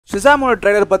ஷிசாமோட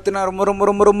trailer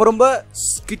பார்த்தீங்கன்னா ரொம்ப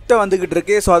கிட்ட வந்துகிட்டு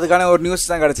இருக்கு. ஸோ அதுக்கான ஒரு நியூஸ்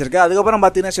தான் கிடச்சிருக்கு. அதுக்கப்புறம்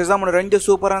பார்த்தீங்கன்னா ஷிசாமோட 2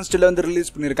 சூப்பரான ஸ்டில் வந்து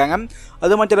ரிலீஸ் பண்ணியிருக்காங்க.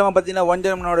 அது மட்டும் இல்லாமல் பார்த்தீங்கன்னா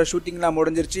ஒன்ஜனோட ஷூட்டிங்லாம்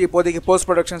முடிஞ்சிருச்சு. இப்போதைக்கு போஸ்ட்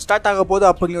ப்ரொடக்ஷன் ஸ்டார்ட் ஆக போது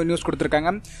அப்படிங்கிற நியூஸ்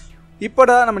கொடுத்துருக்காங்க. இப்போ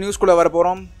தான் நம்ம நியூஸ்குள்ளே வர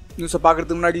போகிறோம். நியூஸை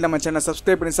பார்க்குறதுக்கு முன்னாடி நம்ம சேனலை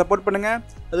சப்ஸ்கிரைப் பண்ணி சப்போர்ட் பண்ணுங்கள்.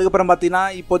 அதுக்கப்புறம் பார்த்தீங்கன்னா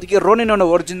இப்போதைக்கு ரோனினோட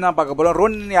ஒரிஜின் தான் பார்க்க போகிறோம்.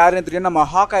 ரோனின் யாருன்னு தெரியும், நம்ம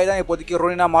ஹாக்காய் தான் இப்போதைக்கு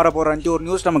ரோனினா மாற போகிறான்ட்டு ஒரு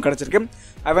நியூஸ் நமக்கு கிடச்சிருக்கு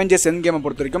அவெஞ்சர்ஸ் எண்ட் கேமை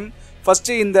பொறுத்த வரைக்கும்.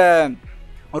 ஃபஸ்ட்டு இந்த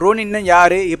ரோனின்னா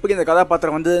யார், எப்படி இந்த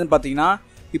கதாபாத்திரம் வந்ததுன்னு பார்த்தீங்கன்னா,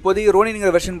 இப்போதைக்கு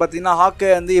ரோனின்ங்கிற வெர்ஷன் பார்த்தீங்கன்னா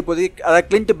ஹாக்காய் வந்து இப்போதைக்கு அதாவது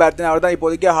கிளின்ட் பேர்டன் அவர் தான்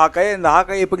இப்போதைக்கு ஹாக்காய். இந்த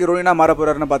ஹாக்காய் எப்படி ரோனினா மாற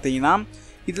போகிறாருன்னு பார்த்தீங்கன்னா,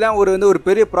 இதெல்லாம் ஒரு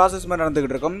பெரிய ப்ராசஸ் மாதிரி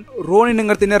நடந்துகிட்டு இருக்கும்.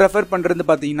 ரோனினுங்கிறது என்ன ரெஃபர் பண்ணுறது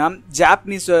பார்த்தீங்கன்னா,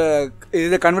 ஜாப்பனீஸ்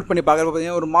இதை கன்வெர்ட் பண்ணி பார்க்குறப்ப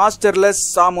பார்த்தீங்கன்னா ஒரு மாஸ்டர்லெஸ்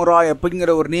சாமுராய்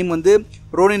அப்படிங்கிற ஒரு நேம் வந்து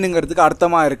ரோனினுங்கிறதுக்கு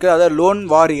அர்த்தமாக இருக்குது. அதாவது லோன்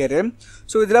வாரியரு.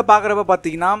 ஸோ இதெல்லாம் பார்க்குறப்ப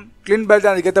பார்த்தீங்கன்னா கிளின்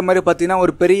பெல்ட் அதுக்கேற்ற மாதிரி பார்த்தீங்கன்னா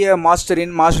ஒரு பெரிய மாஸ்டர்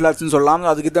இன் மார்ஷல் ஆர்ட்ஸ்னு சொல்லலாம்.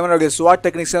 அதுக்கேற்ற மாதிரி அவருடைய ஸ்வாட்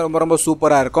டெக்னிக்ஸ் ரொம்ப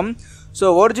சூப்பராக இருக்கும். ஸோ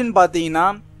ஒரிஜின் பார்த்தீங்கன்னா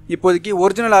இப்போதைக்கு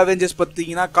ஒரிஜினல் அவெஞ்சர்ஸ்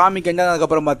பார்த்தீங்கன்னா காமிக்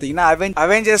எண்டானதுக்கப்புறம் பார்த்தீங்கன்னா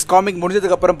அவெஞ்சர்ஸ் காமிக்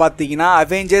முடிஞ்சதுக்கப்புறம் பார்த்தீங்கன்னா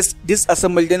அவெஞ்சர்ஸ்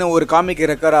டிஸ்அசம்பிள்டுன்னு ஒரு காமிக்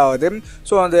ரெக்கர் ஆகுது.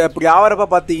 ஸோ அந்த அப்படி ஆகிறப்ப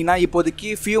பார்த்தீங்கன்னா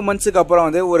இப்போதைக்கு ஃபியூ மந்த்ஸுக்கு அப்புறம்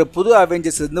வந்து ஒரு புது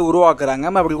அவெஞ்சர்ஸ் வந்து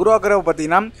உருவாக்குறாங்க. அப்படி உருவாக்குறப்ப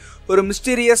பார்த்தீங்கன்னா ஒரு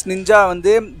மிஸ்டீரியஸ் நிஞ்சா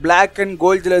வந்து பிளாக் அண்ட்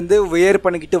கோல்ட்லேருந்து வேர்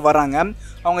பண்ணிக்கிட்டு வராங்க.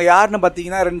 அவங்க யாருன்னு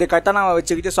பார்த்தீங்கன்னா 2 கட்டானாவை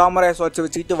வச்சுக்கிட்டு சாமராய் ஸ்வாட்சை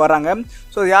வச்சுக்கிட்டு வராங்க.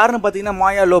 ஸோ யாருன்னு பார்த்தீங்கன்னா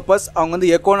மாயா லோபஸ். அவங்க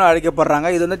வந்து எக்கோன்னு அழைக்கப்படுறாங்க.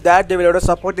 இது வந்து டேட் டெவிலோட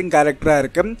சப்போர்ட்டிங் கேரக்டராக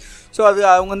இருக்குது. ஸோ அது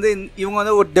இவங்க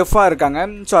வந்து ஒரு டெஃபாக இருக்காங்க.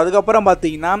 ஸோ அதுக்கப்புறம்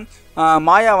பார்த்தீங்கன்னா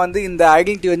மாயா வந்து இந்த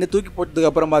ஐடென்டிட்டி வந்து தூக்கி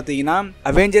போட்டதுக்கப்புறம் பார்த்தீங்கன்னா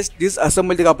அவெஞ்சர்ஸ்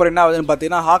டிஸ்அசம்பிள்டுக்கு அப்புறம் என்ன ஆகுதுன்னு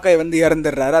பார்த்தீங்கன்னா ஹாக்காய் வந்து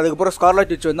இறந்துடுறாரு. அதுக்கப்புறம்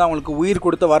ஸ்கார்லெட் விட்ச் வந்து அவங்களுக்கு உயிர்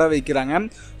கொடுத்து வர வைக்கிறாங்க.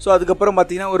 ஸோ அதுக்கப்புறம்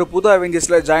பார்த்தீங்கன்னா ஒரு புது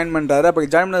அவெஞ்சர்ஸில் ஜாயின் பண்ணுறாரு. அப்போ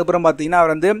ஜாயின் பண்ணதுக்கப்புறம் பார்த்தீங்கன்னா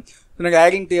அவர் வந்து எனக்கு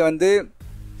ஐடென்டிட்டியை வந்து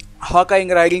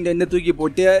ஹாக்காய்ங்கிற ஐடென்டிட்டி வந்து தூக்கி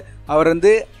போட்டு அவர்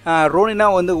வந்து ரோனினா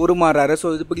வந்து உருமாறுறாரு. ஸோ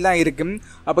இது இப்படிலாம் இருக்குது.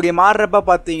 அப்படி மாறுறப்ப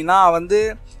பார்த்தீங்கன்னா வந்து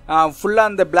ஃபுல்லாக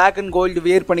அந்த பிளாக் அண்ட் கோல்டு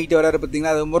வேர் பண்ணிக்கிட்டு வர்றாரு.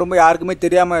 பார்த்தீங்கன்னா அது ரொம்ப யாருக்குமே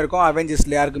தெரியாமல் இருக்கும்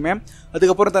அவெஞ்சர்ஸில் யாருக்குமே.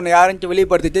 அதுக்கப்புறம் தன்னை யாருன்ட்டு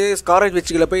வெளிப்படுத்திட்டு ஸ்கார்லெட்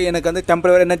விட்ச்ல போய் எனக்கு வந்து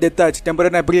டெம்பரவரி என்ன டெத் ஆச்சு,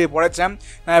 டெம்பரவரி நான் எப்படி பொழைச்சேன்,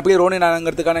 நான் எப்படி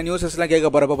ரோனினாங்கிறதுக்கான நியூஸஸ்லாம் கேட்க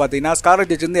போகிறப்ப பார்த்தீங்கன்னா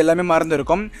ஸ்கார்லெட் விட்ச் வந்து எல்லாமே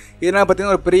மறந்துருக்கும். இதனால்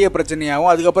பார்த்தீங்கன்னா ஒரு பெரிய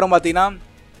பிரச்சனையாகும். அதுக்கப்புறம் பார்த்தீங்கன்னா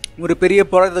ஒரு பெரிய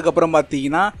போராட்டத்துக்கு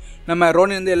பார்த்தீங்கன்னா நம்ம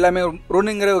ரோனின் வந்து எல்லாமே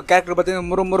ரோனிங்கிற கேரக்டர்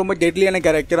பார்த்தீங்கன்னா ரொம்ப டெட்லியான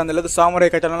கேரக்டர். அந்தளவுக்கு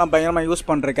சாமுராய் கட்டெல்லாம் பயங்கரமாக யூஸ்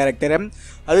பண்ணுற கேரக்டரு.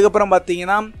 அதுக்கப்புறம்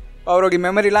பார்த்தீங்கன்னா அவருடைய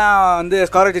மெமரிலாம் வந்து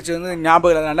ஸ்கார்லெட் விட்ச் வந்து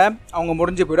ஞாபகம் இல்லைனால அவங்க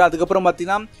முடிஞ்சு போயிடும். அதுக்கப்புறம்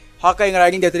பார்த்தீங்கன்னா ஹாக்காய்ங்கிற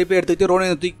ஐடென்டிட்டியை திருப்பி எடுத்துக்கிட்டு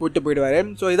ரோனினை தூக்கி போட்டு போயிடுவார்.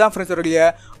 ஸோ இதான் ஃப்ரெண்ட்ஸோடைய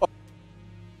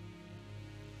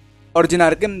ஒரிஜினாக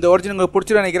இருக்குது. இந்த ஒரிஜினல் உங்களுக்கு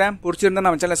பிடிச்சிருந்தா நினைக்கிறேன். பிடிச்சிருந்தா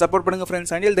நம்ம சேனலை சப்போர்ட் பண்ணுங்கள்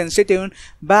friends. Until then stay tune.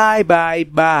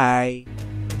 பாய்.